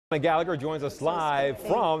Gallagher joins us live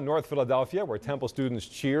from North Philadelphia, where Temple students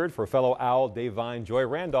cheered for fellow Owl Davine Joy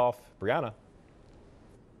Randolph. Brianna.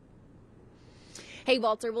 Hey,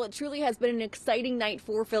 Walter. Well, it truly has been an exciting night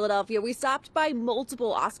for Philadelphia. We stopped by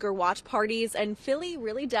multiple Oscar watch parties, and Philly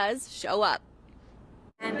really does show up.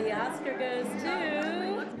 And the Oscar goes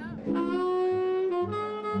to...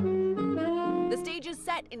 The stage is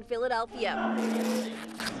set in Philadelphia.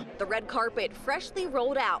 The red carpet freshly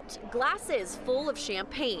rolled out, glasses full of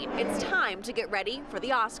champagne. It's time to get ready for the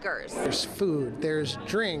Oscars. There's food, there's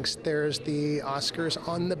drinks, there's the Oscars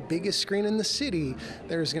on the biggest screen in the city.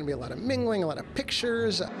 There's going to be a lot of mingling, a lot of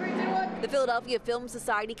pictures. The Philadelphia Film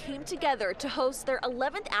Society came together to host their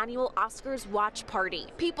 11th annual Oscars watch party.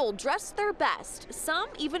 People dressed their best, some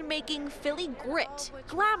even making Philly grit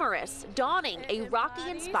glamorous, donning a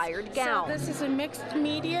Rocky-inspired gown. So this is a mixed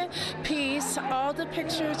media piece. All the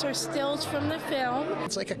pictures are stills from the film.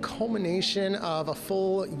 It's like a culmination of a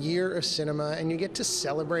full year of cinema, and you get to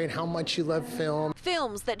celebrate how much you love film.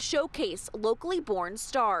 Films that showcase locally born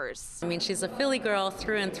stars. I mean, she's a Philly girl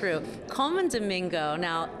through and through. Coleman Domingo,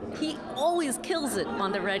 now, he always kills it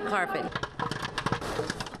on the red carpet.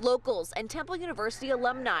 Locals and Temple University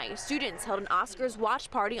alumni, students held an Oscars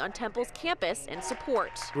watch party on Temple's campus in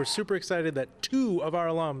support. We're super excited that 2 of our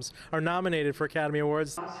alums are nominated for Academy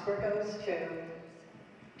Awards. Oscar goes to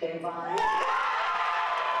Davine.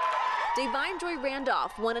 Davine Joy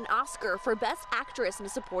Randolph won an Oscar for Best Actress in a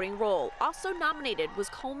Supporting Role. Also nominated was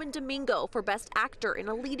Coleman Domingo for Best Actor in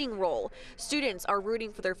a Leading Role. Students are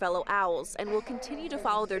rooting for their fellow Owls and will continue to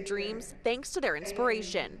follow their dreams thanks to their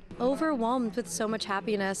inspiration. Overwhelmed with so much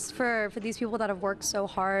happiness for these people that have worked so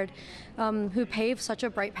hard, who paved such a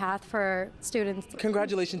bright path for students.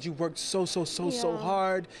 Congratulations, you worked so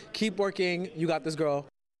hard. Keep working. You got this, girl.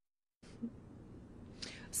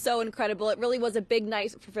 So incredible. It really was a big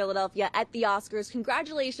night for Philadelphia at the Oscars.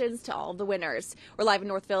 Congratulations to all of the winners. We're live in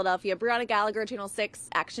North Philadelphia. Brianna Gallagher, Channel 6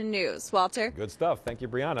 Action News. Walter. Good stuff. Thank you,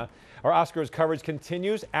 Brianna. Our Oscars coverage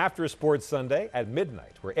continues after Sports Sunday at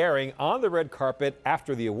midnight. We're airing on the red carpet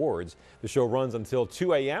after the awards. The show runs until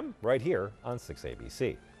 2 a.m. right here on 6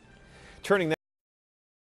 ABC. Turning